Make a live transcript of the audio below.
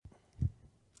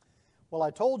Well, I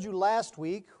told you last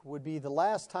week would be the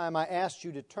last time I asked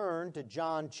you to turn to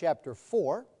John chapter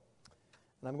 4.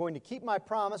 And I'm going to keep my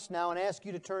promise now and ask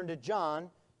you to turn to John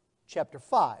chapter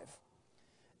 5.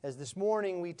 As this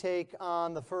morning we take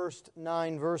on the first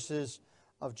 9 verses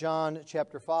of John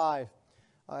chapter 5.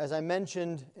 As I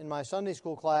mentioned in my Sunday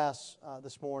school class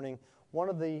this morning, one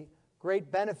of the great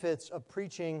benefits of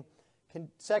preaching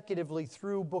consecutively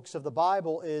through books of the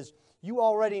Bible is you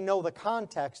already know the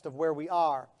context of where we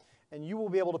are. And you will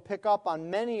be able to pick up on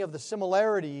many of the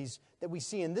similarities that we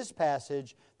see in this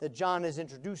passage that John has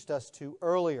introduced us to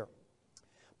earlier.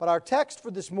 But our text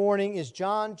for this morning is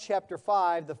John chapter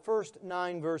 5, the first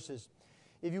 9 verses.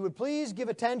 If you would please give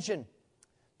attention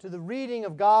to the reading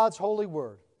of God's holy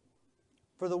word.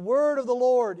 For the word of the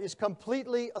Lord is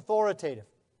completely authoritative.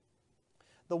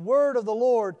 The word of the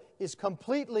Lord is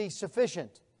completely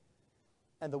sufficient.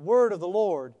 And the word of the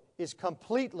Lord is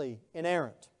completely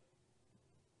inerrant.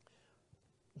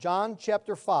 John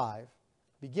chapter 5,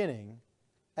 beginning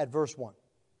at verse 1.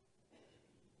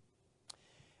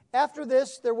 After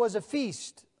this, there was a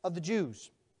feast of the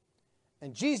Jews,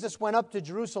 and Jesus went up to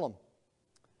Jerusalem.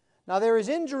 Now there is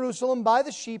in Jerusalem by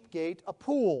the sheep gate a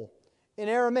pool in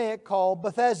Aramaic called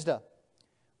Bethesda,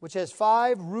 which has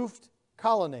 5 roofed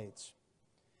colonnades.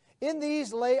 In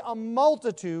these lay a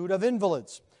multitude of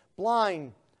invalids,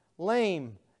 blind,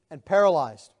 lame, and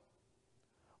paralyzed.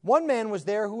 One man was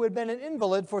there who had been an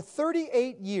invalid for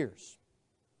 38 years.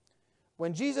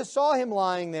 When Jesus saw him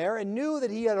lying there and knew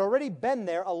that he had already been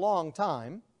there a long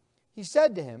time, he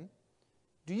said to him,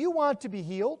 "Do you want to be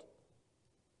healed?"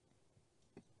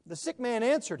 The sick man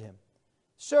answered him,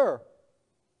 "Sir,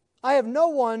 I have no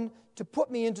one to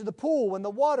put me into the pool when the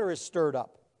water is stirred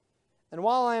up. And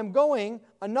while I am going,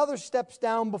 another steps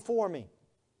down before me."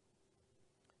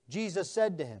 Jesus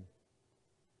said to him,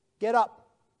 "Get up.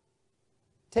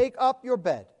 Take up your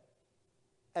bed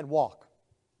and walk."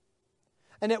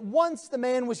 And at once the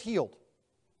man was healed,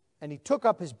 and he took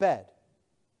up his bed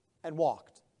and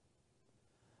walked.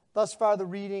 Thus far the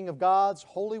reading of God's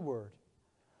holy word.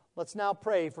 Let's now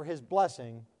pray for His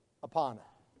blessing upon it.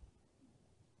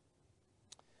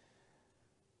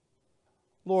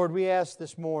 Lord, we ask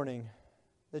this morning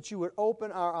that you would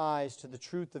open our eyes to the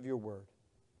truth of your word.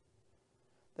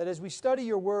 That as we study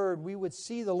your word, we would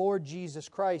see the Lord Jesus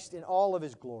Christ in all of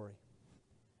His glory.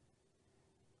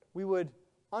 We would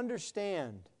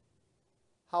understand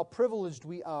how privileged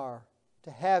we are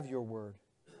to have your word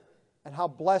and how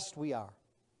blessed we are.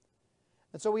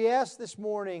 And so we ask this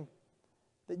morning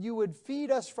that you would feed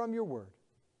us from your word.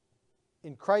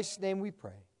 In Christ's name we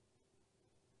pray.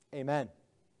 Amen.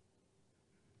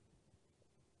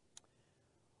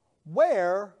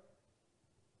 Where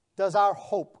does our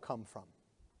hope come from?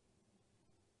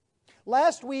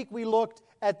 Last week we looked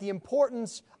at the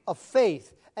importance of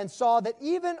faith and saw that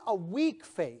even a weak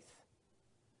faith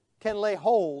can lay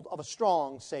hold of a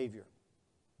strong Savior.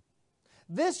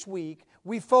 This week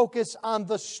we focus on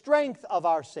the strength of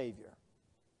our Savior,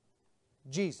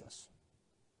 Jesus.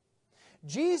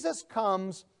 Jesus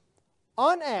comes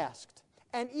unasked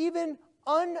and even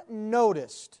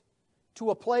unnoticed to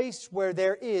a place where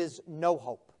there is no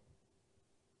hope.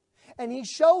 And He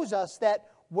shows us that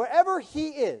wherever He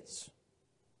is,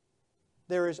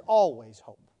 there is always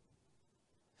hope.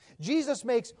 Jesus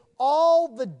makes all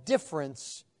the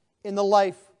difference in the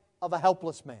life of a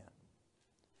helpless man.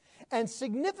 And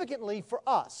significantly for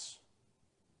us,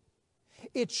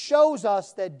 it shows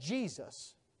us that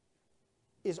Jesus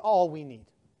is all we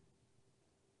need.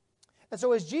 And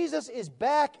so as Jesus is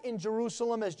back in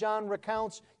Jerusalem, as John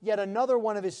recounts yet another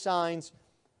one of His signs,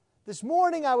 this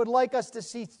morning I would like us to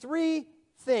see 3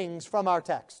 things from our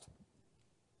text.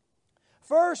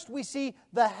 First, we see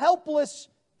the helpless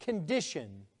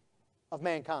condition of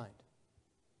mankind.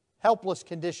 Helpless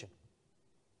condition.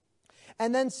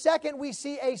 And then second, we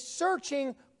see a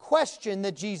searching question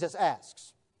that Jesus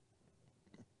asks.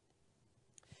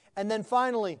 And then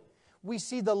finally, we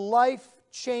see the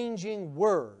life-changing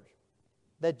word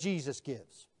that Jesus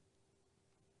gives.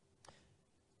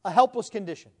 A helpless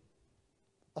condition,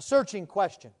 a searching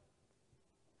question,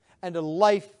 and a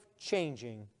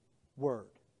life-changing word.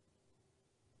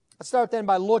 Let's start then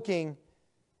by looking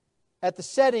at the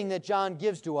setting that John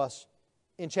gives to us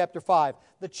in chapter 5.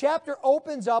 The chapter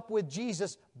opens up with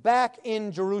Jesus back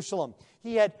in Jerusalem.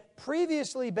 He had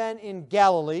previously been in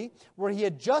Galilee, where he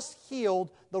had just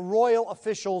healed the royal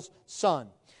official's son.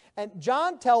 And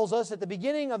John tells us at the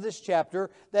beginning of this chapter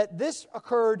that this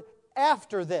occurred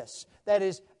after this. That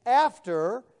is,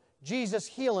 after Jesus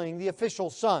healing the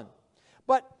official's son.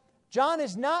 But John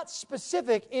is not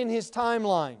specific in his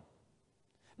timeline.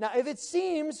 Now, if it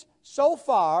seems so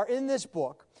far in this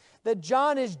book that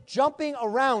John is jumping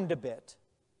around a bit.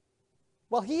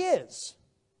 Well, he is.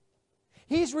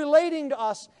 He's relating to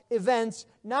us events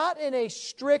not in a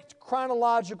strict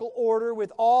chronological order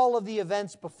with all of the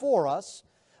events before us,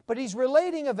 but he's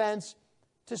relating events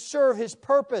to serve his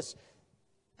purpose.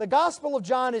 The Gospel of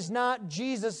John is not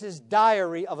Jesus'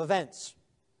 diary of events.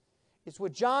 It's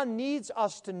what John needs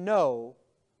us to know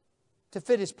to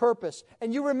fit his purpose.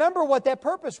 And you remember what that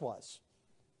purpose was.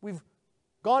 We've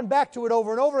gone back to it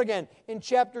over and over again. In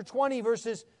chapter 20,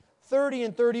 verses 30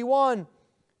 and 31,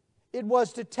 it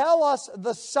was to tell us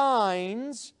the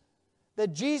signs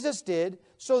that Jesus did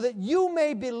so that you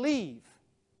may believe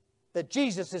that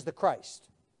Jesus is the Christ.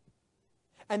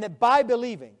 And that by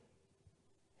believing,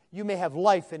 you may have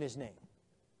life in His name.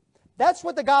 That's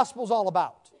what the gospel's all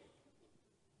about.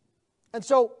 And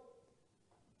so,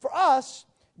 for us,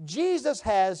 Jesus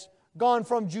has gone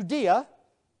from Judea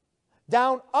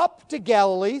down up to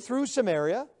Galilee through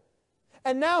Samaria,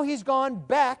 and now He's gone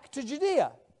back to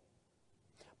Judea.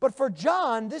 But for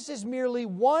John, this is merely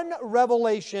one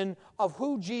revelation of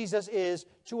who Jesus is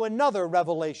to another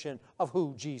revelation of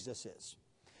who Jesus is.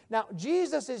 Now,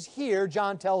 Jesus is here,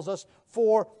 John tells us,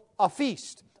 for a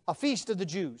feast of the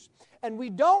Jews. And we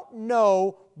don't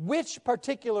know which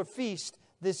particular feast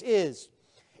this is.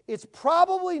 It's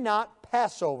probably not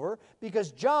Passover,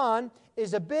 because John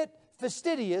is a bit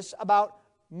fastidious about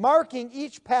marking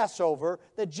each Passover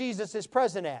that Jesus is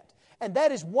present at. And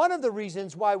that is one of the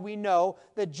reasons why we know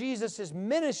that Jesus'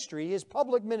 ministry, His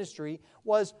public ministry,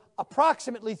 was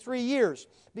approximately 3 years,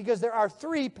 because there are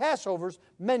 3 Passovers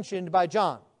mentioned by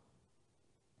John.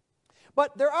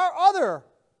 But there are other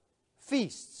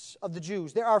feasts of the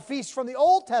Jews. There are feasts from the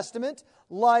Old Testament,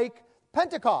 like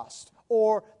Pentecost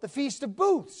or the Feast of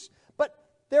Booths. But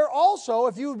there are also,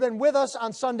 if you've been with us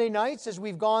on Sunday nights as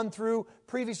we've gone through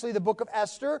previously the book of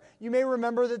Esther, you may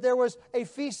remember that there was a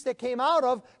feast that came out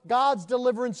of God's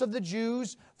deliverance of the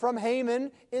Jews from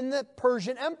Haman in the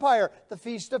Persian Empire, the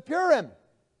Feast of Purim.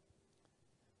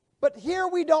 But here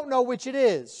we don't know which it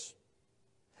is.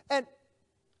 And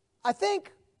I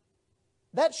think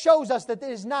that shows us that it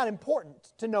is not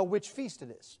important to know which feast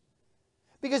it is.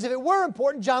 Because if it were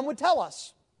important, John would tell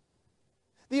us.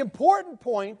 The important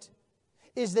point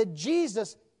is that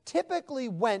Jesus typically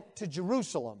went to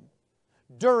Jerusalem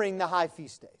during the high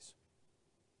feast days.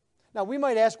 Now, we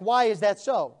might ask, why is that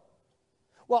so?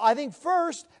 Well, I think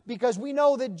first, because we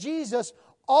know that Jesus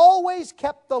always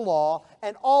kept the law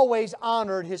and always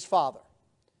honored His Father.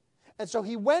 And so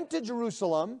He went to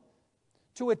Jerusalem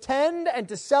to attend and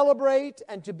to celebrate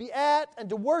and to be at and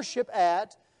to worship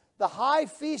at the high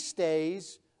feast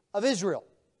days of Israel.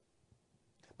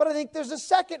 But I think there's a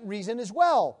second reason as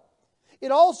well.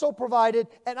 It also provided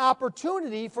an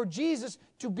opportunity for Jesus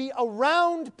to be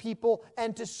around people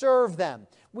and to serve them.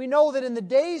 We know that in the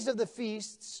days of the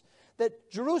feasts,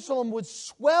 that Jerusalem would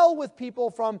swell with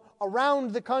people from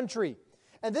around the country.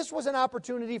 And this was an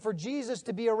opportunity for Jesus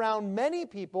to be around many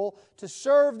people, to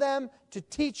serve them, to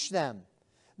teach them.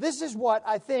 This is what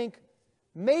I think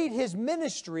made His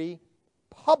ministry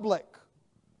public.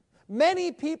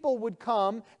 Many people would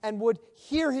come and would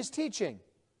hear His teaching.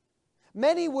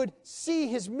 Many would see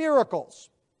His miracles.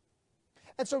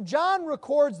 And so John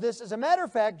records this. As a matter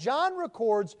of fact, John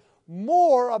records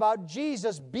more about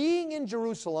Jesus being in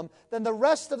Jerusalem than the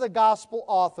rest of the gospel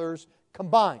authors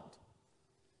combined.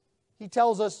 He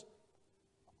tells us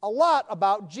a lot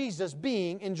about Jesus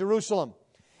being in Jerusalem.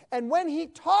 And when he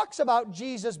talks about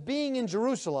Jesus being in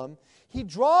Jerusalem, he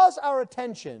draws our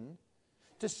attention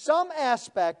to some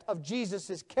aspect of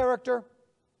Jesus' character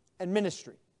and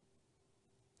ministry.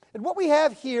 And what we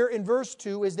have here in verse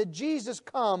 2 is that Jesus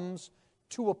comes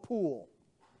to a pool.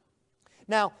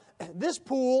 Now, this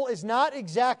pool is not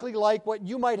exactly like what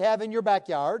you might have in your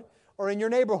backyard or in your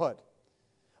neighborhood.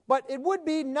 But it would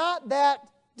be not that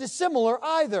dissimilar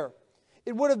either.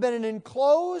 It would have been an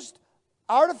enclosed,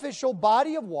 artificial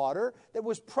body of water that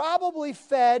was probably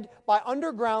fed by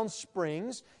underground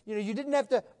springs. You didn't have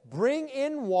to bring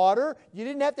in water. You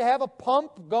didn't have to have a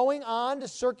pump going on to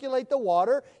circulate the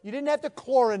water. You didn't have to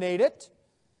chlorinate it.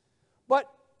 But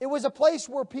it was a place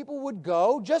where people would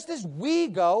go, just as we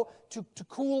go, to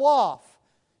cool off,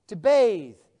 to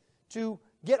bathe, to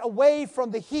get away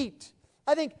from the heat.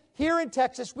 I think here in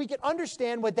Texas, we can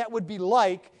understand what that would be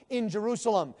like in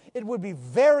Jerusalem. It would be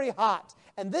very hot.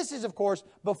 And this is, of course,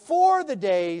 before the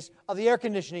days of the air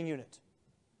conditioning unit.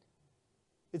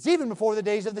 It's even before the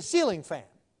days of the ceiling fan.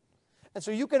 And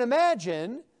so you can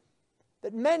imagine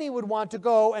that many would want to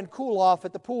go and cool off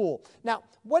at the pool. Now,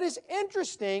 what is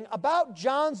interesting about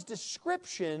John's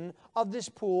description of this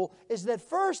pool is that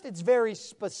first, it's very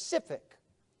specific.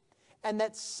 and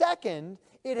that second,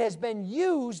 it has been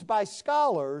used by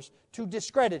scholars to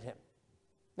discredit him.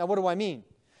 Now, what do I mean?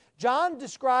 John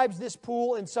describes this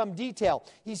pool in some detail.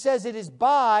 He says it is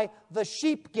by the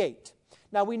sheep gate.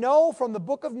 Now, we know from the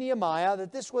book of Nehemiah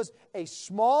that this was a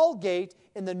small gate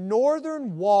in the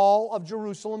northern wall of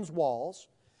Jerusalem's walls,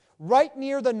 right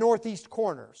near the northeast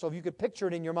corner. So if you could picture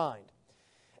it in your mind.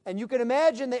 And you can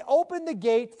imagine they opened the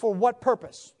gate for what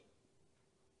purpose?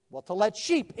 Well, to let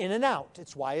sheep in and out.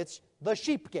 It's why it's the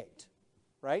sheep gate,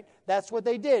 right? That's what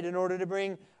they did in order to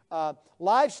bring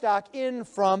livestock in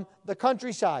from the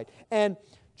countryside. And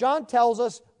John tells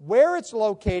us where it's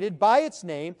located by its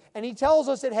name, and he tells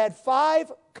us it had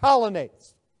 5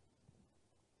 colonnades.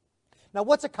 Now,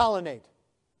 what's a colonnade?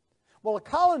 Well, a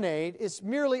colonnade is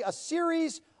merely a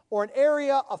series or an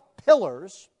area of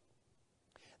pillars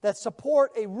that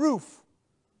support a roof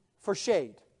for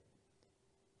shade.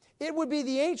 It would be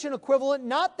the ancient equivalent,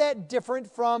 not that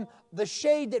different from the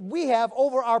shade that we have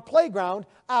over our playground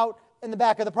out in the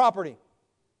back of the property.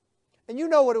 And you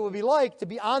know what it would be like to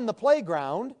be on the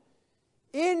playground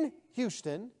in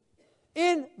Houston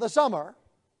in the summer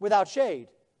without shade.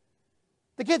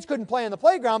 The kids couldn't play on the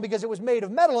playground because it was made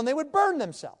of metal and they would burn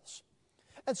themselves.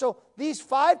 And so these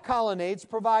 5 colonnades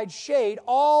provide shade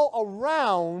all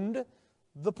around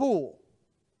the pool.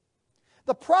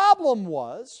 The problem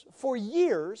was, for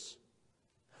years,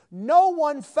 no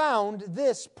one found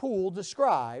this pool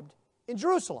described in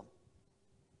Jerusalem.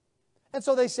 And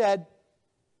so they said,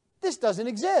 this doesn't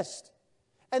exist.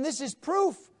 And this is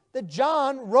proof that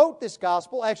John wrote this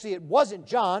gospel. Actually, it wasn't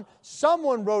John.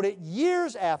 Someone wrote it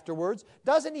years afterwards,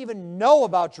 doesn't even know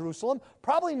about Jerusalem,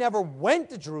 probably never went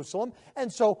to Jerusalem.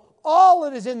 And so all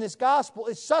that is in this gospel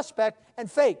is suspect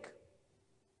and fake.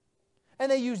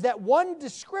 And they use that one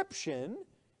description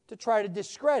to try to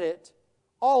discredit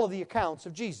all of the accounts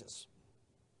of Jesus.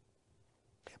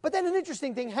 But then an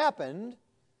interesting thing happened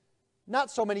not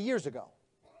so many years ago.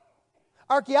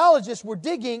 Archaeologists were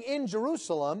digging in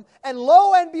Jerusalem, and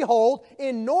lo and behold,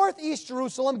 in northeast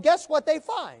Jerusalem, guess what they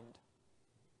find?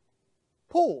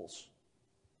 Pools.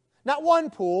 Not one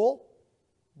pool,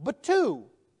 but 2.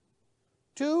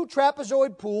 2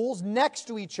 trapezoid pools next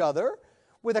to each other,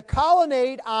 with a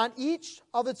colonnade on each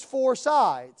of its 4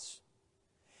 sides.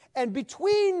 And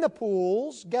between the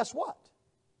pools, guess what?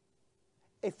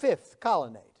 A 5th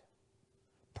colonnade,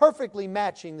 perfectly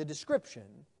matching the description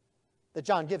that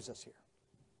John gives us here.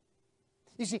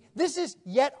 You see, this is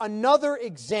yet another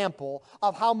example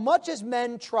of how much as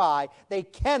men try, they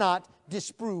cannot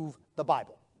disprove the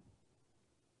Bible.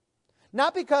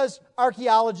 Not because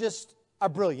archaeologists are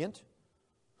brilliant,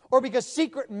 or because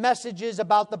secret messages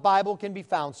about the Bible can be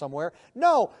found somewhere.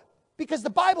 No, because the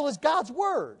Bible is God's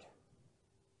Word.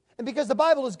 And because the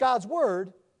Bible is God's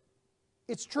Word,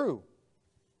 it's true.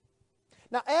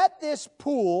 Now, at this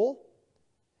pool,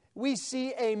 we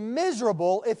see a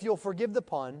miserable, if you'll forgive the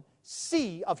pun,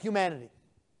 sea of humanity.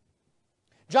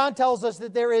 John tells us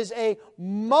that there is a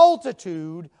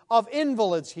multitude of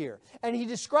invalids here, and he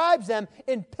describes them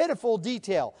in pitiful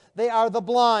detail. They are the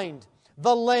blind,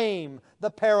 the lame, the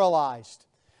paralyzed.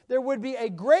 There would be a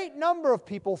great number of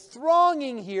people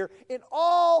thronging here in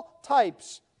all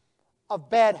types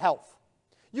of bad health.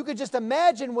 You could just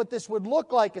imagine what this would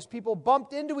look like as people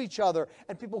bumped into each other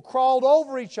and people crawled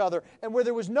over each other, and where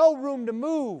there was no room to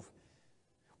move,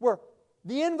 where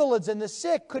the invalids and the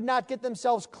sick could not get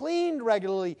themselves cleaned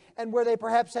regularly, and where they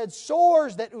perhaps had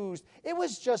sores that oozed. It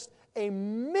was just a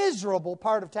miserable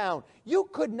part of town. You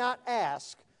could not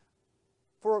ask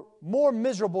for a more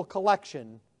miserable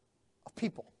collection of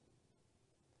people.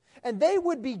 And they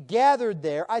would be gathered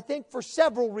there, I think, for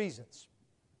several reasons.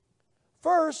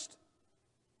 First,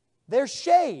 there's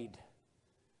shade.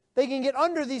 They can get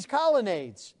under these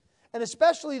colonnades. And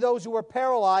especially those who are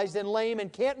paralyzed and lame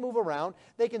and can't move around,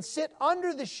 they can sit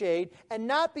under the shade and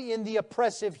not be in the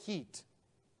oppressive heat.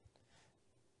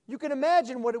 You can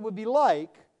imagine what it would be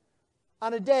like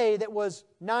on a day that was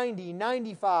 90,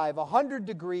 95, 100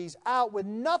 degrees out with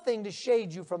nothing to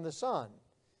shade you from the sun.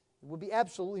 It would be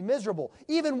absolutely miserable.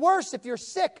 Even worse if you're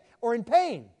sick or in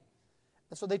pain.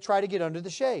 And so they try to get under the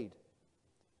shade.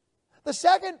 The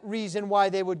second reason why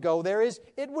they would go there is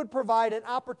it would provide an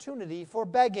opportunity for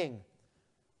begging,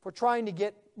 for trying to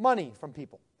get money from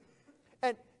people.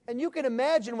 And you can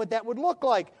imagine what that would look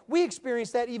like. We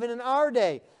experience that even in our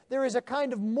day. There is a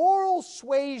kind of moral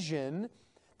suasion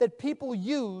that people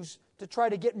use to try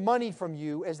to get money from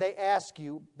you as they ask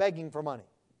you, begging for money.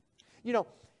 You know,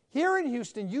 here in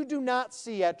Houston, you do not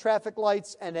see at traffic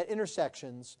lights and at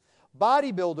intersections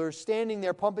bodybuilders standing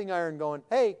there pumping iron going,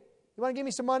 "Hey, you want to give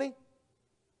me some money?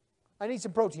 I need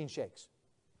some protein shakes."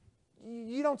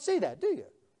 You don't see that, do you?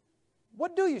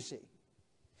 what do you see?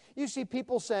 You see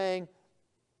people saying,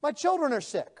 my children are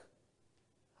sick.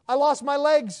 I lost my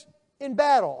legs in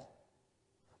battle.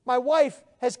 My wife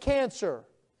has cancer.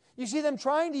 You see them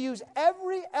trying to use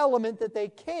every element that they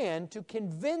can to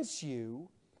convince you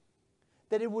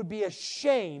that it would be a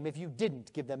shame if you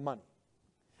didn't give them money.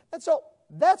 And so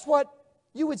that's what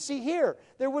you would see here.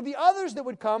 There would be others that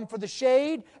would come for the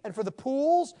shade and for the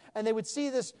pools, and they would see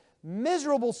this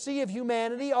miserable sea of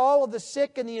humanity, all of the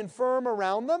sick and the infirm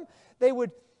around them. They would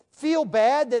feel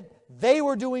bad that they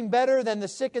were doing better than the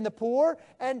sick and the poor,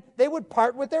 and they would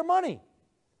part with their money.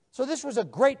 So this was a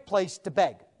great place to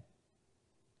beg.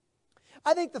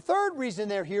 I think the third reason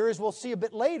they're here, as we'll see a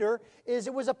bit later, is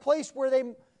it was a place where they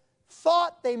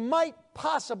thought they might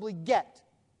possibly get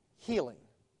healing.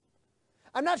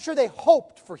 I'm not sure they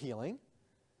hoped for healing,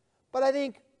 but I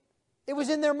think it was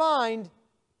in their mind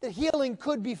that healing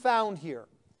could be found here.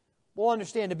 We'll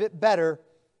understand a bit better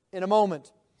in a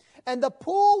moment. And the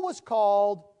pool was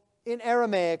called, in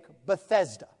Aramaic,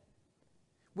 Bethesda,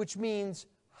 which means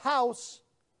house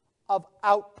of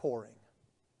outpouring.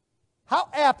 How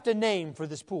apt a name for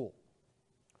this pool.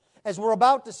 As we're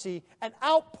about to see, an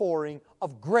outpouring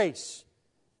of grace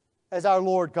as our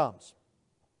Lord comes.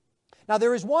 Now,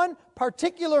 there is one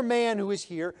particular man who is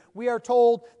here. We are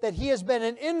told that he has been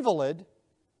an invalid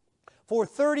for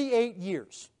 38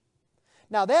 years.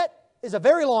 Now, that is a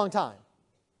very long time.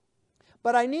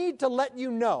 But I need to let you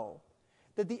know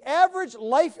that the average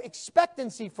life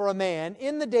expectancy for a man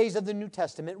in the days of the New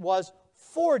Testament was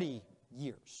 40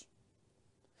 years.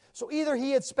 So either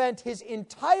he had spent his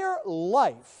entire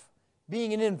life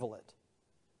being an invalid,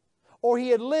 or he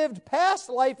had lived past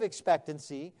life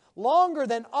expectancy longer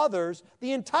than others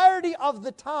the entirety of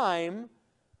the time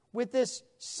with this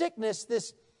sickness,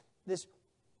 this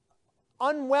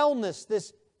unwellness,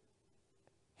 this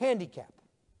handicap.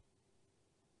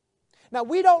 Now,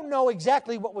 we don't know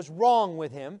exactly what was wrong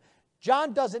with him.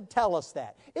 John doesn't tell us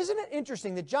that. Isn't it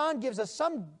interesting that John gives us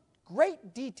some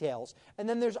great details, and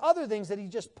then there's other things that he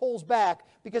just pulls back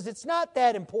because it's not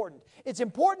that important. It's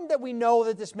important that we know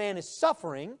that this man is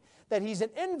suffering, that he's an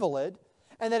invalid,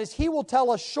 and that as he will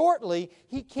tell us shortly,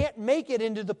 he can't make it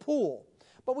into the pool.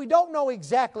 But we don't know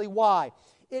exactly why.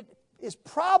 It is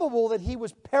probable that he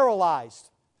was paralyzed,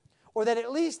 or that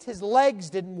at least his legs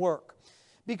didn't work,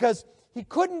 because he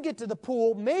couldn't get to the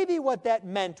pool. Maybe what that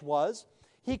meant was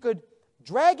he could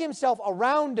drag himself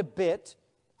around a bit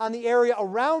on the area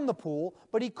around the pool,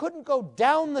 but he couldn't go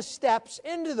down the steps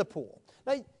into the pool.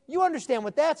 Now, you understand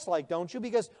what that's like, don't you?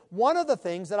 Because one of the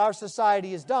things that our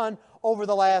society has done over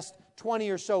the last 20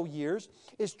 or so years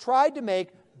is tried to make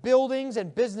buildings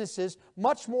and businesses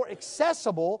much more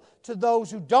accessible to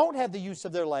those who don't have the use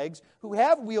of their legs, who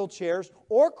have wheelchairs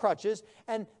or crutches,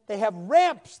 and they have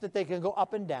ramps that they can go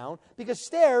up and down because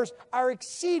stairs are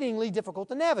exceedingly difficult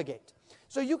to navigate.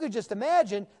 So you could just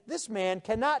imagine this man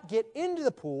cannot get into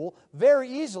the pool very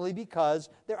easily because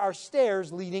there are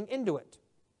stairs leading into it.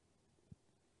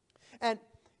 And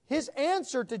his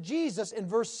answer to Jesus in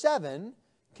verse 7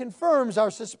 confirms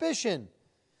our suspicion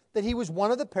that he was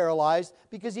one of the paralyzed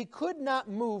because he could not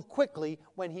move quickly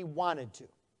when he wanted to.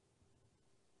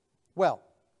 Well,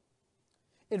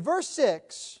 in verse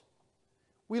 6,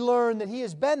 we learn that he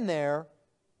has been there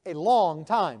a long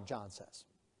time, John says.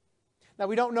 Now,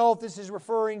 we don't know if this is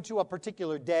referring to a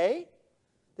particular day,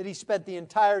 that he spent the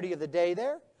entirety of the day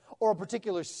there, or a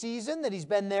particular season, that he's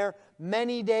been there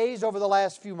many days over the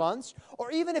last few months, or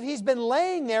even if he's been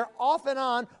laying there off and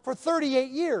on for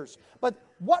 38 years. But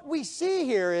what we see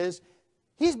here is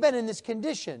he's been in this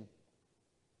condition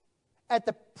at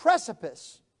the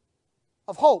precipice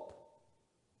of hope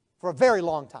for a very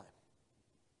long time.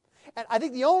 And I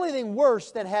think the only thing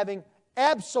worse than having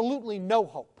absolutely no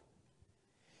hope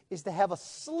is to have a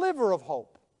sliver of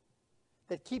hope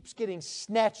that keeps getting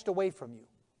snatched away from you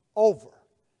over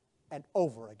and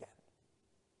over again.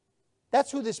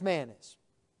 That's who this man is.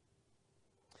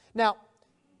 Now,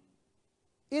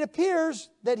 it appears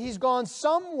that he's gone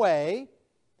some way,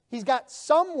 he's got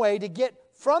some way to get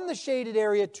from the shaded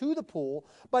area to the pool,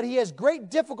 but he has great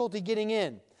difficulty getting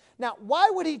in. Now, why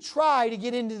would he try to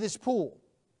get into this pool?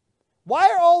 Why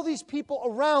are all these people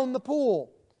around the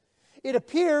pool? It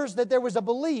appears that there was a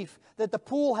belief that the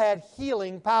pool had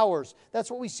healing powers.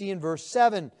 That's what we see in verse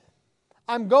 7.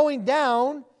 I'm going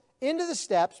down into the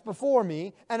steps before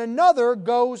me, and another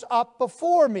goes up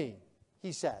before me,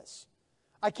 he says.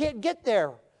 I can't get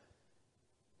there.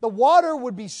 The water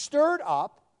would be stirred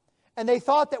up, and they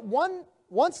thought that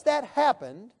once that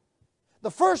happened,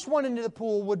 the first one into the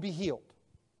pool would be healed.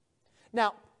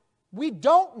 Now, we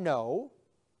don't know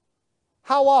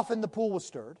how often the pool was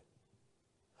stirred,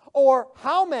 or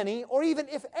how many, or even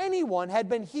if anyone had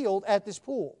been healed at this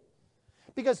pool.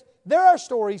 Because there are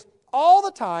stories all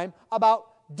the time about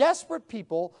desperate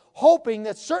people hoping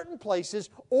that certain places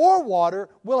or water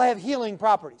will have healing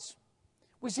properties.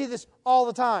 We see this all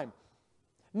the time.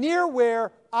 Near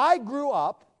where I grew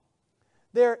up,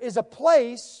 there is a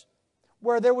place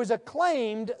where there was a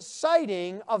claimed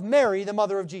sighting of Mary, the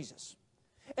mother of Jesus.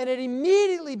 And it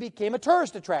immediately became a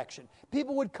tourist attraction.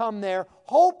 People would come there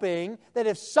hoping that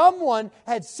if someone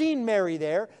had seen Mary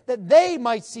there, that they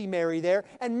might see Mary there,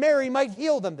 and Mary might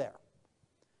heal them there.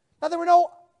 Now, there were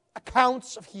no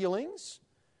accounts of healings.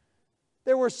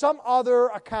 There were some other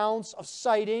accounts of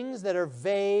sightings that are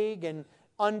vague and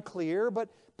unclear, but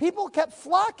people kept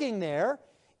flocking there,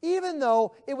 even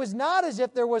though it was not as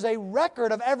if there was a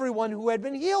record of everyone who had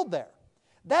been healed there.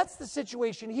 That's the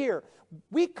situation here.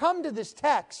 We come to this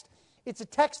text, it's a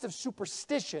text of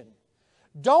superstition.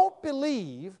 Don't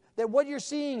believe that what you're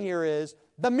seeing here is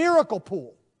the miracle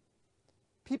pool.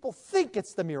 People think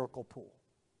it's the miracle pool,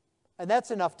 and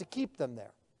that's enough to keep them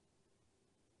there.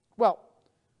 Well,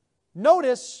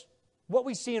 notice what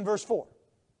we see in verse 4.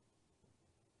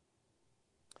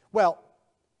 Well,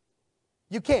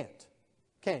 you can't,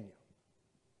 can you?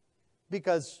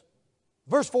 Because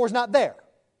verse 4 is not there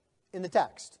in the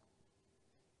text.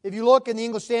 If you look in the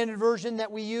English Standard Version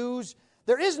that we use,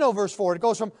 there is no verse 4. It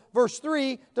goes from verse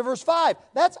 3 to verse 5.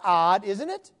 That's odd, isn't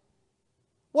it?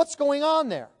 What's going on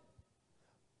there?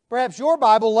 Perhaps your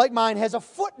Bible, like mine, has a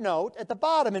footnote at the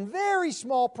bottom in very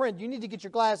small print. You need to get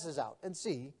your glasses out and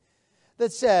see.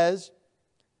 That says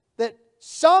that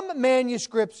some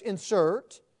manuscripts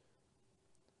insert,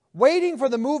 waiting for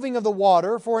the moving of the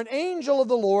water, for an angel of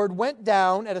the Lord went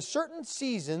down at a certain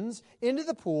seasons into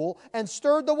the pool and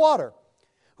stirred the water.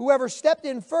 Whoever stepped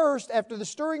in first after the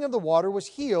stirring of the water was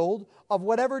healed of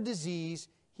whatever disease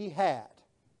he had.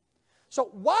 So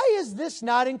why is this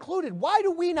not included? Why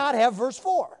do we not have verse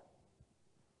 4?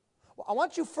 Well, I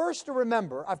want you first to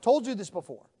remember, I've told you this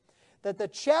before, that the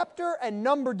chapter and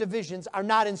number divisions are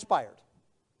not inspired.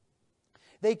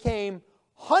 They came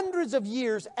hundreds of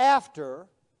years after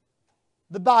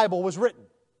the Bible was written.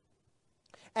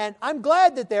 And I'm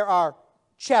glad that there are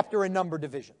chapter and number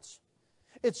divisions.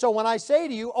 It's so when I say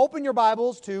to you, open your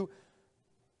Bibles to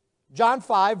John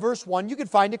 5, verse 1, you can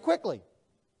find it quickly.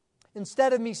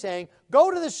 Instead of me saying,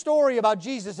 go to the story about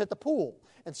Jesus at the pool.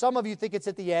 And some of you think it's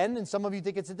at the end, and some of you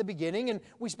think it's at the beginning, and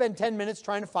we spend 10 minutes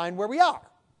trying to find where we are.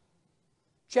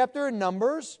 Chapter and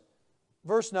numbers,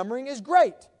 verse numbering is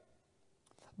great.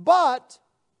 But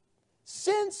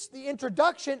since the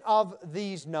introduction of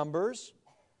these numbers,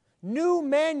 new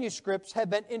manuscripts have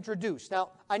been introduced.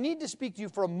 Now, I need to speak to you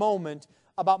for a moment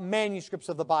about manuscripts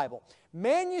of the Bible.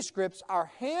 Manuscripts are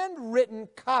handwritten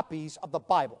copies of the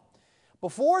Bible.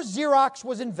 Before Xerox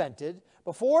was invented,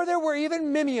 before there were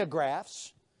even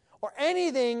mimeographs or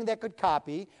anything that could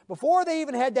copy, before they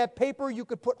even had that paper you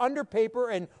could put under paper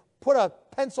and put a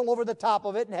pencil over the top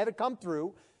of it and have it come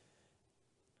through,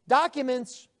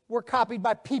 documents were copied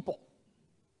by people.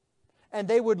 And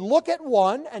they would look at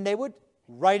one and they would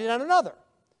write it on another.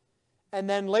 And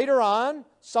then later on,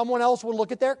 someone else would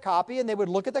look at their copy and they would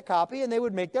look at the copy and they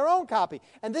would make their own copy.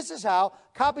 And this is how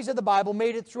copies of the Bible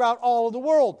made it throughout all of the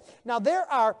world. Now,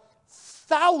 there are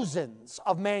thousands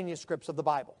of manuscripts of the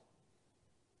Bible.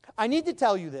 I need to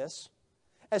tell you this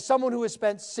as someone who has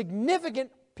spent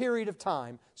significant period of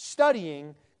time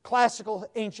studying classical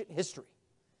ancient history.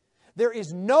 There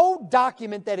is no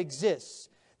document that exists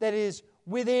that is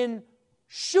within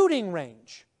shooting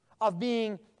range of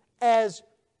being as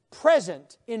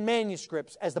present in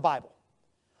manuscripts as the Bible.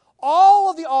 All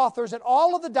of the authors and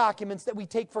all of the documents that we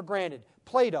take for granted,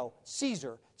 Plato,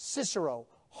 Caesar, Cicero,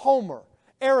 Homer,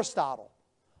 Aristotle,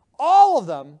 all of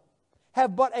them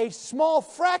have but a small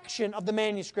fraction of the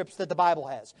manuscripts that the Bible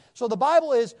has. So the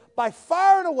Bible is by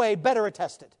far and away better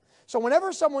attested. So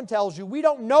whenever someone tells you, we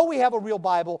don't know we have a real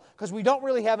Bible because we don't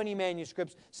really have any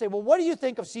manuscripts, say, well, what do you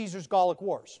think of Caesar's Gallic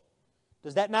Wars?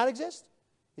 Does that not exist?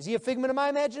 Is he a figment of my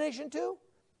imagination too?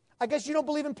 I guess you don't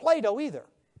believe in Plato either.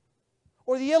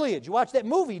 Or the Iliad. You watched that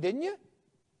movie, didn't you?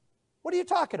 What are you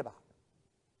talking about?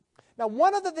 Now,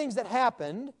 one of the things that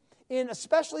happened in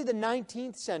especially the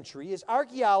 19th century is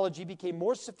archaeology became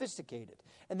more sophisticated.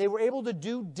 And they were able to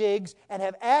do digs and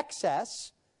have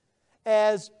access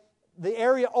as the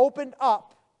area opened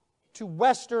up to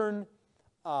Western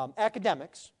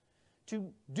academics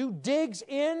to do digs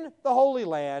in the Holy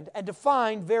Land and to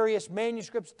find various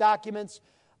manuscripts, documents,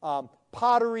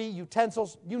 pottery,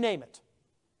 utensils, you name it.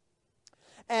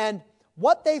 And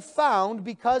what they found,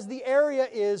 because the area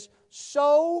is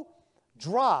so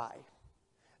dry,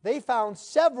 they found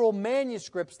several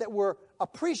manuscripts that were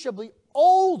appreciably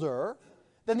older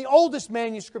than the oldest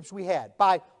manuscripts we had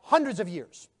by hundreds of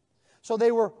years. So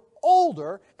they were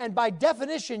older, and by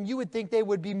definition, you would think they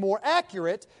would be more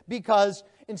accurate because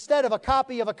instead of a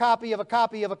copy of a copy of a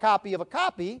copy of a copy of a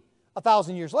copy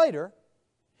 1,000 years later,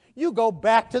 you go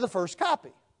back to the first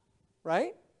copy,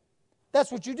 right?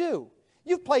 That's what you do.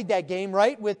 You've played that game,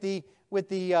 right, with the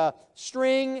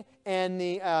string and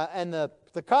the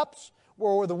cups,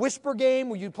 or the whisper game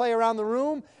where you play around the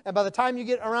room, and by the time you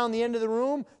get around the end of the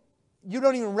room, you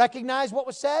don't even recognize what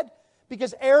was said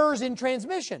because errors in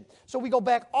transmission. So we go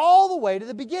back all the way to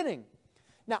the beginning.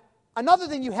 Now, another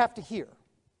thing you have to hear,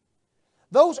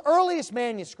 those earliest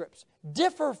manuscripts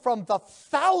differ from the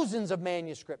thousands of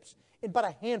manuscripts in but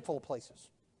a handful of places.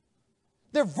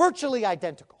 They're virtually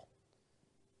identical.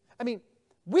 I mean,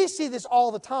 we see this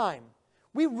all the time.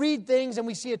 We read things and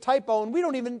we see a typo and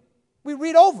we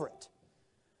read over it.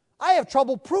 I have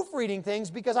trouble proofreading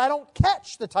things because I don't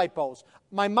catch the typos.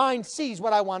 My mind sees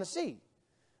what I want to see.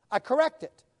 I correct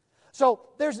it. So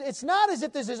it's not as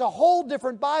if this is a whole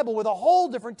different Bible with a whole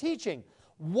different teaching.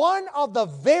 One of the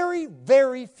very,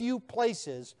 very few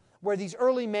places where these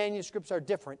early manuscripts are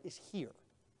different is here.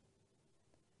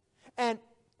 And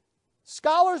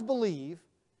scholars believe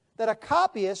that a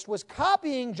copyist was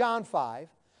copying John 5,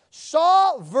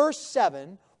 saw verse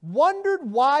 7,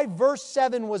 wondered why verse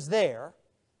 7 was there,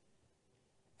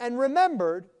 and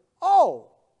remembered, oh,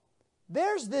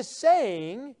 there's this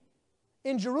saying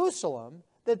in Jerusalem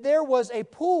that there was a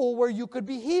pool where you could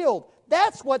be healed.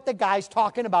 That's what the guy's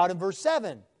talking about in verse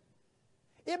 7.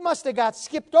 It must have got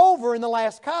skipped over in the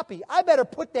last copy. I better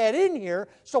put that in here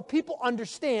so people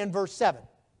understand verse 7.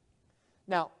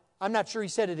 Now, I'm not sure he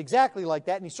said it exactly like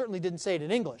that, and he certainly didn't say it in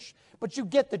English, but you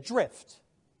get the drift.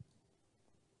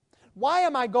 Why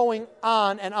am I going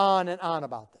on and on and on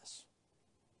about this?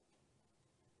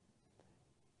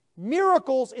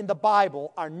 Miracles in the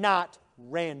Bible are not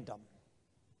random.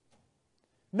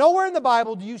 Nowhere in the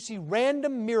Bible do you see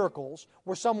random miracles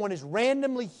where someone is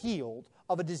randomly healed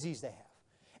of a disease they have.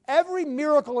 Every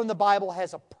miracle in the Bible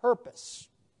has a purpose.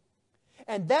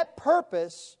 And that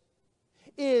purpose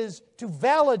is to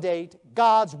validate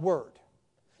God's Word,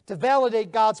 to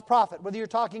validate God's prophet, whether you're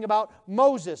talking about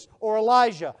Moses or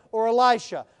Elijah or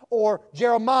Elisha or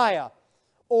Jeremiah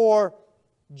or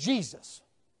Jesus.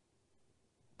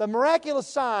 The miraculous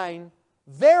sign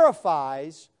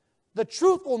verifies the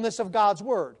truthfulness of God's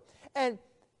Word. And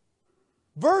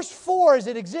verse 4, as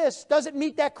it exists, doesn't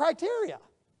meet that criteria.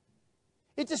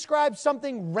 It describes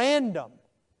something random.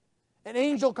 An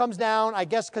angel comes down, I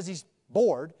guess because he's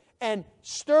bored, and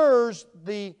stirs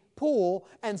the pool,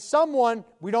 and someone,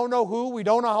 we don't know who, we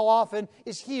don't know how often,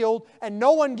 is healed, and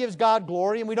no one gives God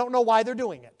glory, and we don't know why they're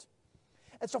doing it.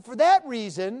 And so for that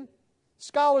reason,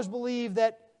 scholars believe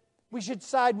that we should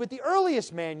side with the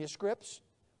earliest manuscripts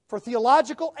for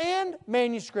theological and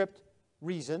manuscript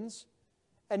reasons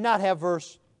and not have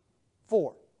verse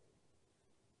 4.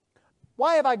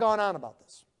 Why have I gone on about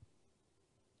this?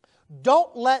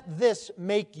 Don't let this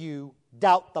make you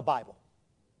doubt the Bible.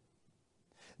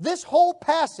 This whole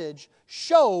passage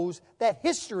shows that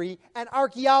history and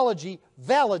archaeology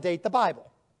validate the Bible.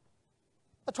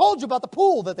 I told you about the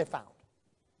pool that they found.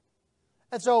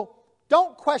 And so,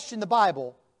 don't question the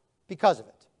Bible because of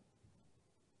it.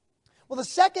 Well, the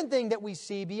second thing that we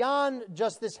see beyond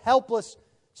just this helpless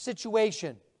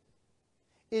situation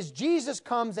is Jesus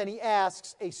comes and he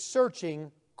asks a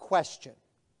searching question.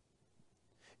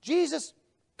 Jesus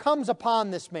comes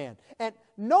upon this man. And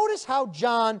notice how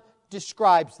John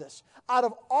describes this. Out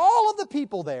of all of the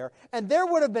people there, and there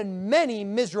would have been many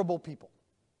miserable people,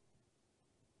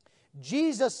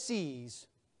 Jesus sees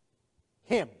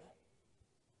him.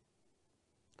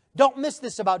 Don't miss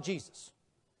this about Jesus.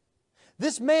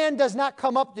 This man does not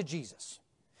come up to Jesus.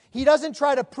 He doesn't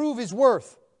try to prove his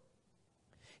worth.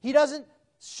 He doesn't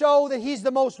show that he's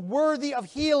the most worthy of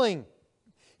healing.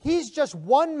 He's just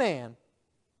one man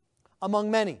among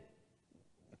many.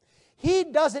 He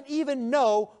doesn't even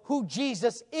know who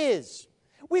Jesus is.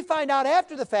 We find out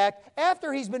after the fact,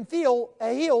 after he's been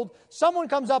healed, someone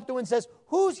comes up to him and says,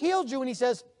 "Who's healed you?" And he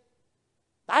says,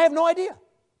 "I have no idea.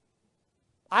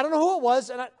 I don't know who it was,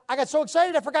 and I got so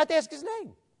excited I forgot to ask his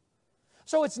name."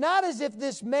 So it's not as if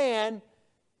this man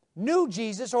knew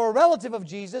Jesus or a relative of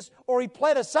Jesus, or he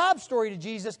pled a sob story to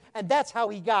Jesus, and that's how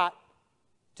he got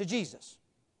to Jesus.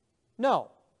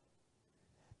 No.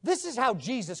 This is how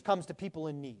Jesus comes to people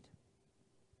in need.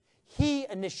 He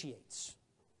initiates.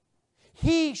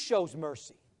 He shows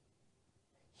mercy.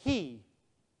 He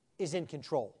is in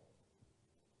control.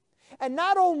 And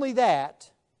not only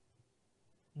that,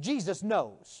 Jesus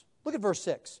knows. Look at verse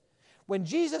 6. when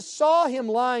Jesus saw him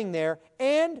lying there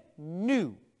and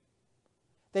knew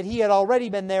that he had already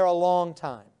been there a long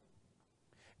time.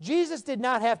 Jesus did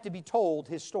not have to be told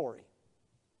his story.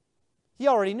 He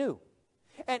already knew.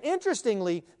 And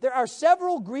interestingly, there are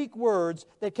several Greek words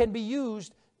that can be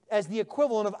used as the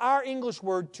equivalent of our English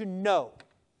word to know.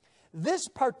 This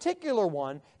particular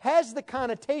one has the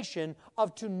connotation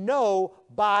of to know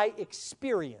by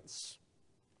experience.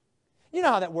 You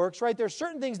know how that works, right? There are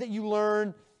certain things that you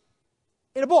learn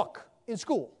in a book, in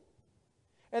school.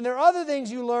 And there are other things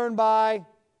you learn by,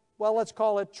 well, let's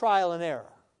call it trial and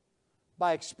error,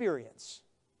 by experience.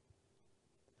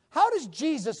 How does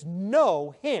Jesus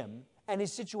know him and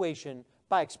his situation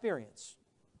by experience?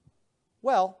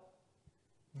 Well,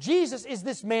 Jesus is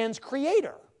this man's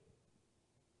creator.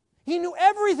 He knew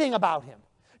everything about him.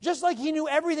 Just like he knew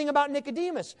everything about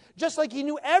Nicodemus. Just like he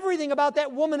knew everything about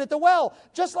that woman at the well.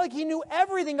 Just like he knew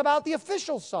everything about the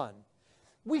official son.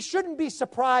 We shouldn't be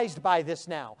surprised by this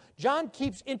now. John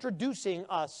keeps introducing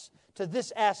us to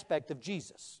this aspect of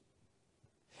Jesus.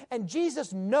 And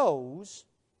Jesus knows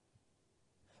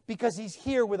because he's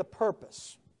here with a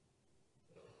purpose.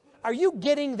 Are you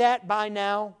getting that by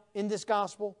now in this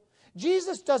gospel?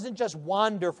 Jesus doesn't just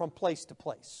wander from place to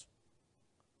place.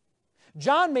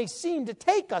 John may seem to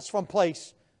take us from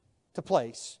place to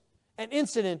place and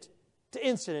incident to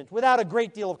incident without a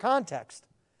great deal of context.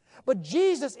 But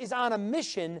Jesus is on a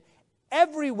mission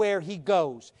everywhere he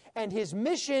goes. And his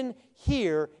mission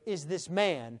here is this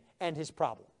man and his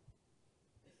problem.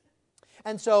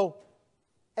 And so,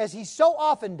 as he so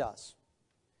often does,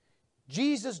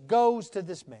 Jesus goes to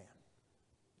this man.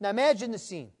 Now imagine the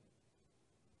scene.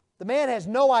 The man has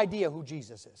no idea who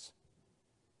Jesus is.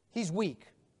 He's weak.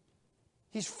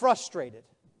 He's frustrated.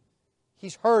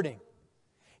 He's hurting.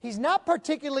 He's not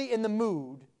particularly in the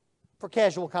mood for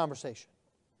casual conversation.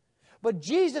 But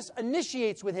Jesus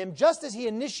initiates with him just as he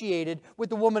initiated with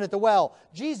the woman at the well.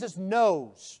 Jesus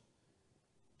knows.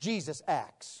 Jesus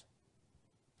acts.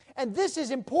 And this is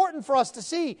important for us to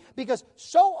see because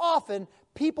so often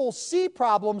people see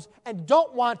problems and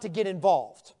don't want to get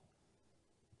involved.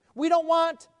 We don't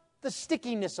want the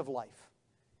stickiness of life.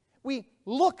 We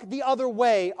look the other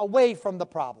way, away from the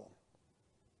problem.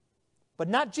 But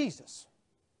not Jesus.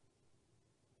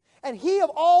 And he of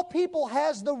all people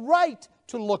has the right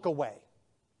to look away.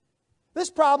 This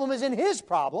problem isn't his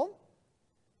problem.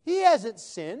 He hasn't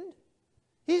sinned.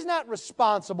 He's not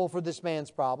responsible for this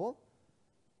man's problem.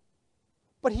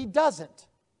 But he doesn't.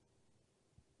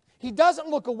 He doesn't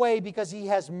look away because he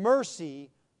has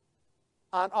mercy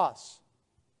on us.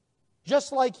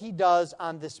 Just like he does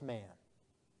on this man.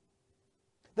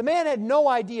 The man had no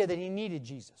idea that he needed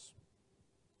Jesus.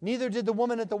 Neither did the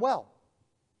woman at the well.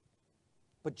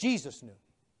 But Jesus knew.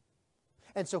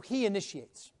 And so he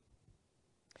initiates.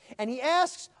 And he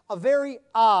asks a very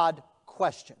odd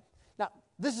question. Now,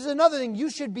 this is another thing you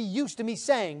should be used to me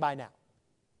saying by now.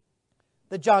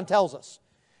 That John tells us.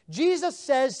 Jesus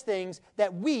says things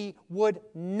that we would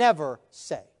never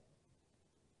say.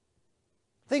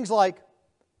 Things like,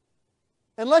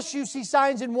 unless you see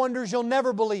signs and wonders, you'll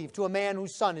never believe to a man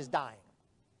whose son is dying.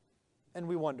 And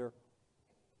we wonder,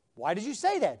 why did you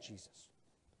say that, Jesus?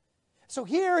 So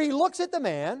here he looks at the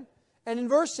man, and in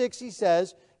verse 6 he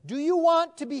says, do you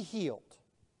want to be healed?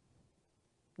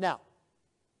 Now,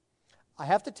 I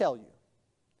have to tell you,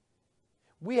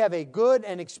 we have a good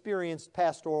and experienced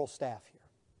pastoral staff here.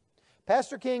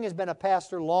 Pastor King has been a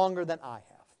pastor longer than I have.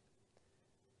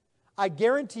 I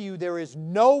guarantee you there is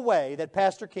no way that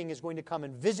Pastor King is going to come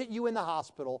and visit you in the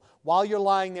hospital while you're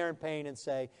lying there in pain and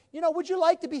say, you know, would you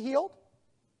like to be healed?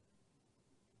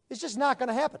 It's just not going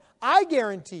to happen. I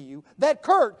guarantee you that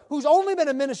Kurt, who's only been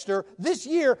a minister this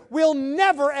year, will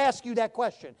never ask you that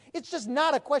question. It's just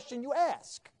not a question you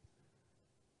ask.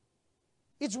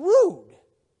 It's rude.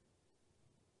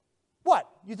 What?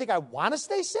 You think I want to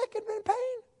stay sick and in pain?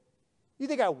 You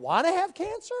think I want to have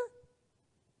cancer?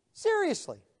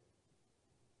 Seriously.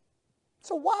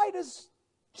 So why does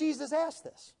Jesus ask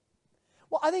this?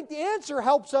 Well, I think the answer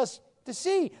helps us to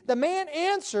see. The man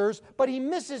answers, but he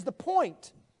misses the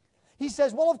point. He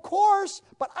says, well, of course,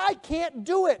 but I can't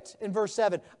do it, in verse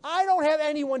 7. I don't have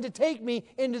anyone to take me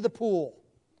into the pool.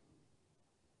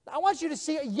 I want you to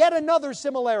see yet another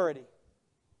similarity.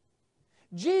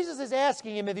 Jesus is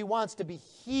asking him if he wants to be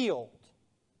healed.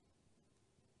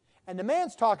 And the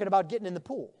man's talking about getting in the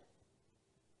pool.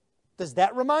 Does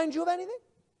that remind you of anything?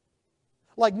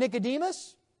 Like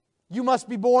Nicodemus? You must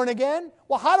be born again?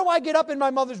 Well, how do I get up in my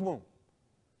mother's womb?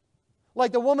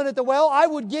 Like the woman at the well, I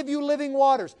would give you living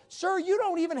waters. Sir, you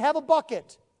don't even have a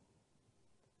bucket.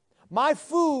 My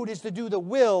food is to do the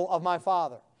will of my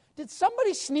Father. Did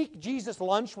somebody sneak Jesus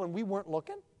lunch when we weren't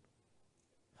looking?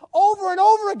 Over and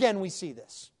over again we see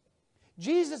this.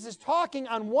 Jesus is talking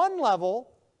on one level,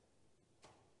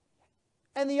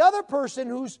 and the other person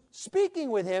who's speaking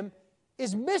with him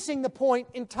is missing the point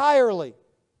entirely.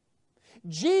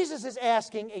 Jesus is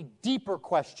asking a deeper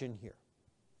question here,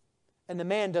 and the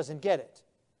man doesn't get it.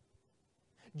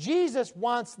 Jesus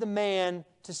wants the man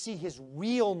to see his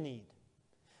real need,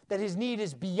 that his need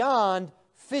is beyond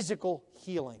physical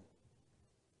healing.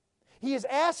 He is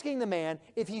asking the man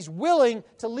if he's willing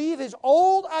to leave his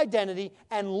old identity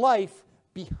and life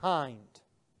behind.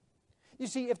 You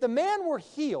see, if the man were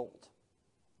healed,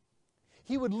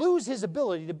 he would lose his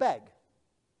ability to beg.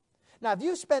 Now, if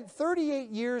you've spent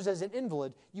 38 years as an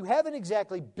invalid, you haven't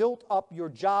exactly built up your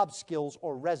job skills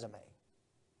or resume.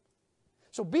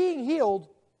 So being healed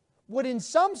would in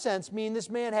some sense mean this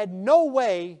man had no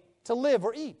way to live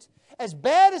or eat. As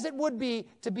bad as it would be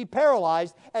to be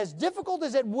paralyzed, as difficult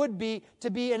as it would be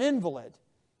to be an invalid,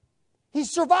 he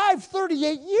survived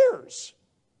 38 years.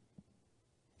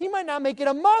 He might not make it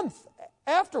a month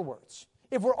afterwards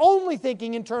if we're only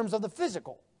thinking in terms of the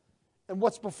physical and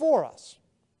what's before us.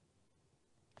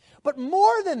 But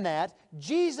more than that,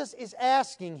 Jesus is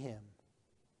asking him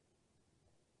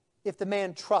if the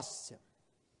man trusts him.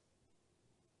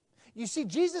 You see,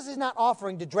 Jesus is not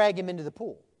offering to drag him into the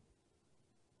pool.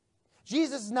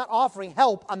 Jesus is not offering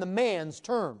help on the man's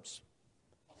terms.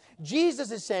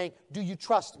 Jesus is saying, do you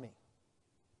trust me?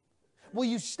 Will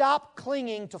you stop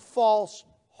clinging to false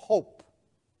hope?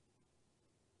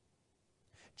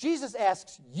 Jesus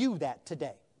asks you that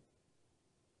today.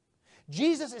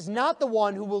 Jesus is not the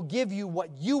one who will give you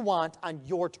what you want on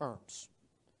your terms.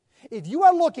 If you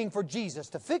are looking for Jesus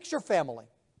to fix your family,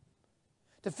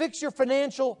 to fix your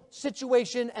financial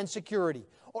situation and security,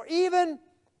 or even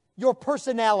your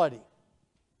personality,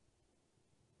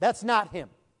 that's not Him.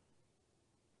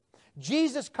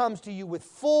 Jesus comes to you with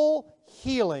full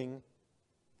healing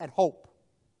and hope.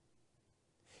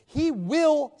 He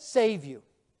will save you,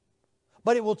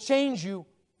 but it will change you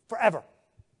forever.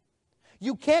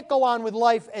 You can't go on with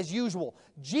life as usual.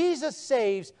 Jesus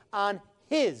saves on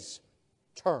His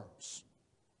terms,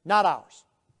 not ours.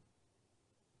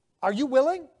 Are you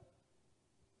willing?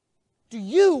 Do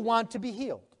you want to be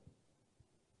healed?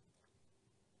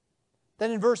 Then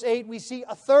in verse 8 we see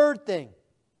a third thing.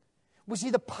 We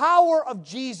see the power of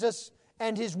Jesus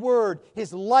and His Word,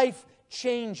 His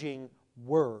life-changing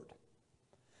Word.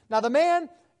 Now the man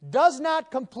does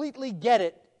not completely get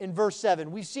it in verse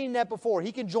 7. We've seen that before.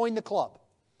 He can join the club.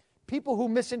 People who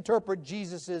misinterpret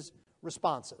Jesus'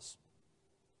 responses.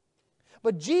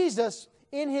 But Jesus,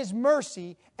 in His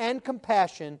mercy and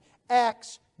compassion,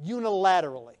 acts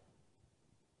unilaterally,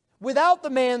 without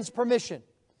the man's permission.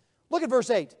 Look at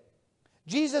verse 8.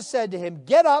 Jesus said to him,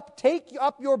 "Get up, take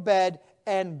up your bed,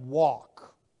 and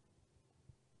walk."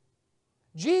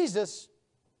 Jesus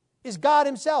is God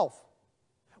Himself.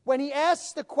 When He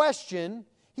asks the question,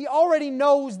 He already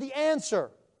knows the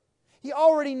answer. He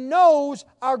already knows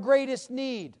our greatest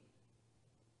need.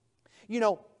 You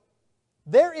know,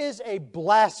 there is a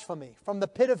blasphemy from the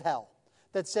pit of hell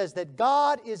that says that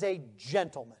God is a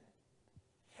gentleman,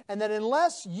 and that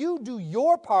unless you do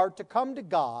your part to come to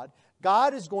God,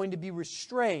 God is going to be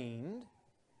restrained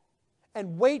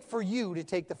and wait for you to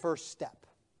take the first step.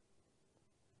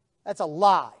 That's a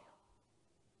lie.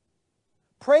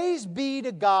 Praise be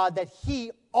to God that He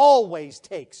always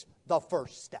takes the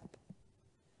first step.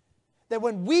 That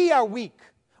when we are weak,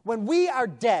 when we are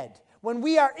dead, when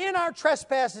we are in our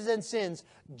trespasses and sins,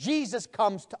 Jesus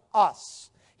comes to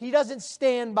us. He doesn't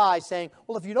stand by saying,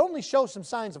 well, if you'd only show some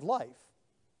signs of life,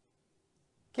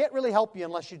 can't really help you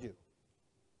unless you do.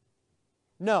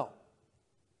 No.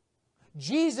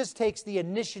 Jesus takes the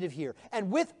initiative here,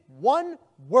 and with one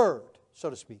word,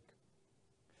 so to speak,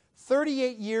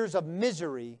 38 years of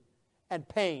misery and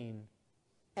pain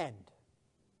end.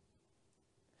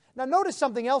 Now notice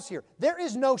something else here. There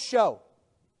is no show.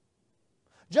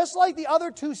 Just like the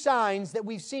other two signs that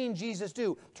we've seen Jesus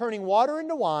do, turning water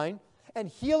into wine and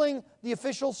healing the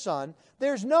official's son,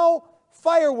 there's no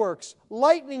fireworks,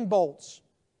 lightning bolts.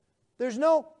 There's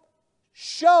no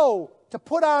show to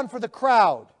put on for the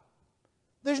crowd.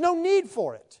 There's no need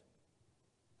for it.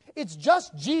 It's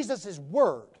just Jesus'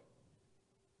 word,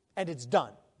 and it's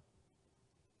done.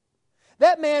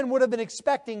 That man would have been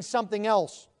expecting something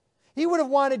else. He would have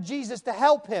wanted Jesus to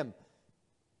help him.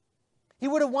 He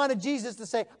would have wanted Jesus to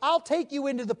say, I'll take you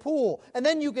into the pool, and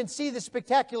then you can see the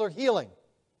spectacular healing.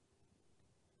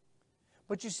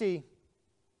 But you see,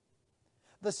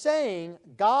 the saying,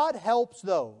 God helps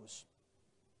those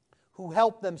who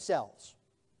help themselves,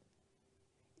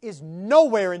 is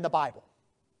nowhere in the Bible.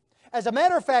 As a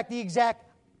matter of fact, the exact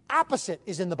opposite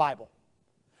is in the Bible.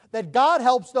 That God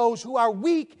helps those who are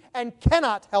weak and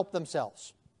cannot help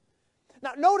themselves.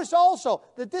 Now, notice also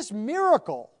that this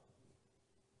miracle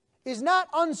is not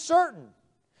uncertain.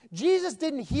 Jesus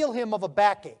didn't heal him of a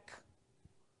backache.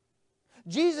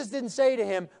 Jesus didn't say to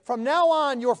him, from now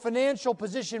on your financial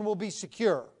position will be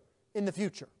secure in the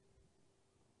future.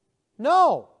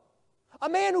 No. A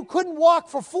man who couldn't walk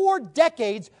for 4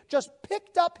 decades just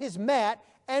picked up his mat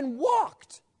and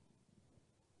walked.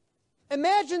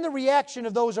 Imagine the reaction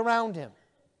of those around him.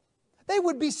 They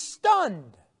would be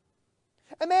stunned.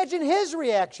 Imagine his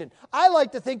reaction. I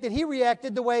like to think that he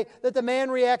reacted the way that the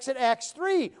man reacts at Acts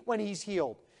 3 when he's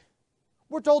healed.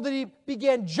 We're told that he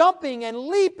began jumping and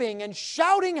leaping and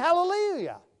shouting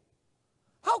hallelujah.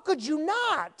 How could you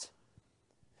not?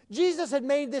 Jesus had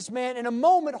made this man in a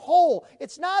moment whole.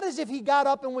 It's not as if he got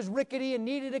up and was rickety and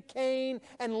needed a cane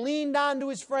and leaned on to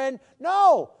his friend.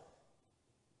 No.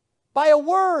 By a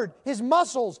word, his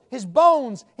muscles, his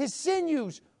bones, his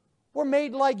sinews were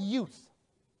made like youth.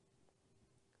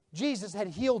 Jesus had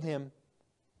healed him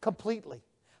completely.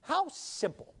 How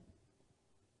simple.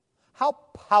 How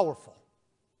powerful.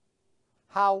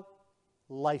 How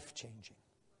life-changing.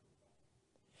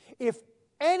 If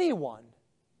anyone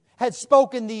had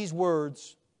spoken these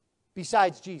words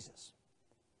besides Jesus,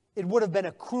 it would have been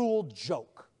a cruel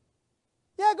joke.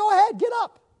 Yeah, go ahead, get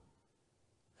up.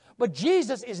 But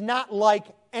Jesus is not like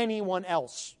anyone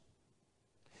else.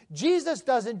 Jesus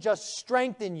doesn't just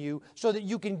strengthen you so that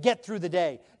you can get through the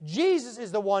day. Jesus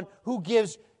is the one who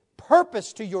gives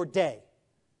purpose to your day,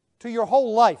 to your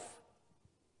whole life.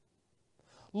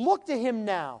 Look to Him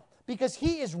now, because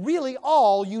He is really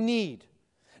all you need.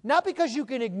 Not because you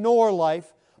can ignore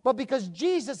life, but because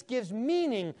Jesus gives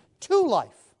meaning to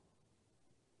life.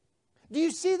 Do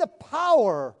you see the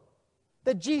power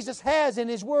that Jesus has in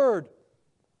His Word?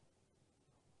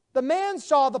 The man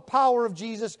saw the power of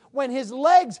Jesus when his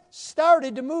legs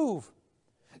started to move.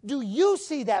 Do you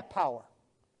see that power?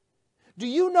 Do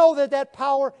you know that that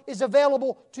power is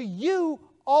available to you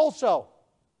also?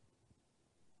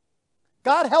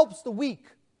 God helps the weak,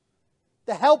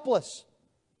 the helpless,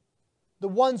 the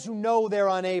ones who know they're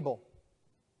unable.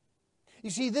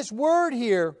 You see, this word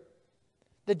here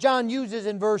that John uses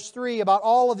in verse 3 about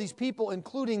all of these people,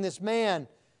 including this man,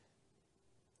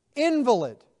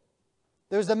 invalid.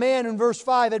 There's the man in verse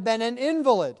 5 had been an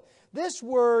invalid. This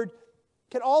word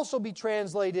can also be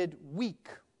translated weak,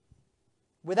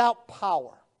 without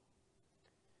power.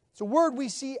 It's a word we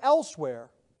see elsewhere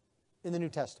in the New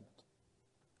Testament.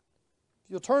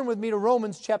 If you'll turn with me to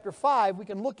Romans chapter 5, we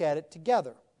can look at it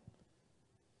together.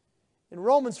 In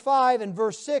Romans 5 and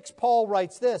verse 6, Paul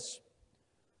writes this: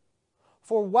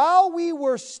 For while we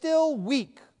were still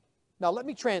weak, now let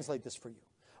me translate this for you.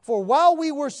 For while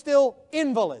we were still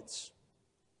invalids,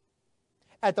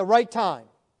 at the right time,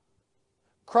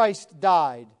 Christ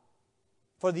died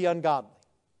for the ungodly.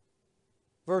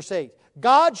 Verse 8,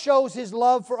 God shows His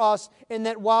love for us in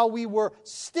that while we were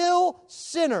still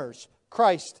sinners,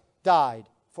 Christ died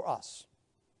for us.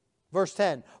 Verse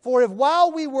 10, For if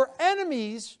while we were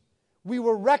enemies, we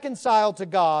were reconciled to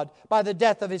God by the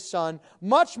death of His Son,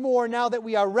 much more now that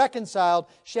we are reconciled,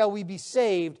 shall we be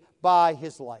saved by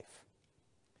His life.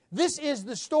 This is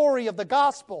the story of the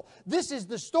gospel. This is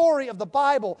the story of the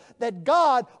Bible, that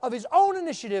God, of His own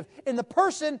initiative, in the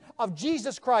person of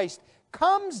Jesus Christ,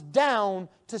 comes down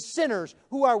to sinners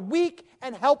who are weak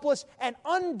and helpless and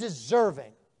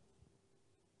undeserving.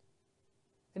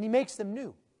 And He makes them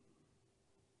new.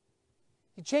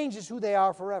 He changes who they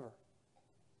are forever.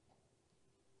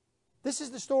 This is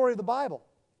the story of the Bible.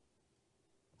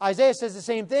 Isaiah says the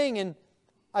same thing in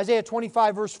Isaiah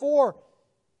 25, verse 4.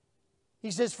 He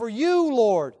says, For you,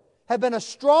 Lord, have been a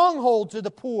stronghold to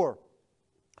the poor,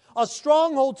 a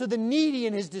stronghold to the needy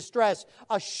in his distress,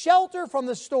 a shelter from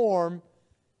the storm,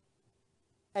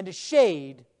 and a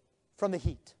shade from the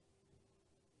heat.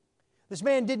 This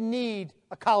man didn't need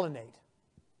a colonnade.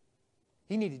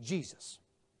 He needed Jesus.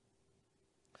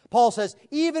 Paul says,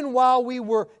 even while we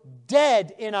were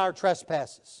dead in our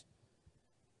trespasses,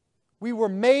 we were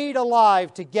made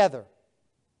alive together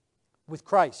with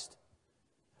Christ.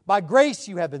 By grace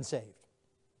you have been saved.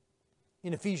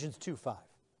 In Ephesians 2:5.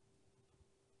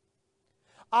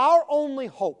 Our only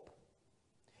hope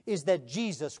is that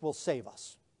Jesus will save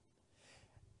us.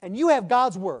 And you have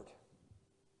God's Word,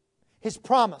 His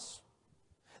promise,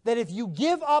 that if you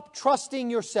give up trusting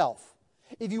yourself,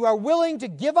 if you are willing to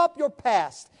give up your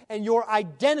past and your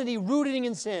identity rooted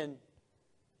in sin,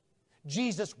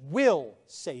 Jesus will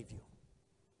save you.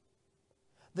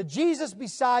 The Jesus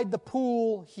beside the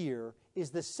pool here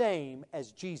is the same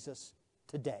as Jesus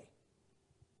today.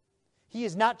 He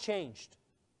is not changed.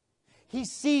 He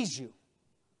sees you.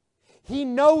 He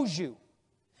knows you.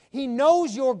 He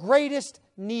knows your greatest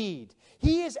need.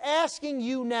 He is asking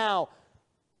you now,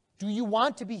 do you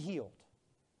want to be healed?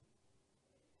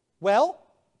 Well,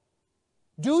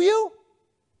 do you?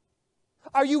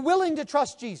 Are you willing to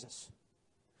trust Jesus?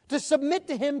 To submit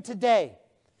to Him today?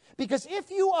 Because if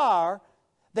you are,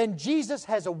 then Jesus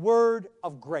has a word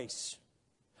of grace.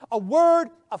 A word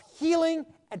of healing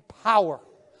and power.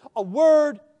 A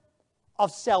word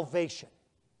of salvation.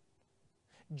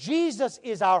 Jesus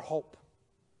is our hope.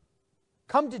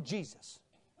 Come to Jesus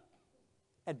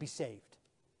and be saved.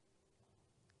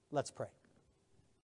 Let's pray.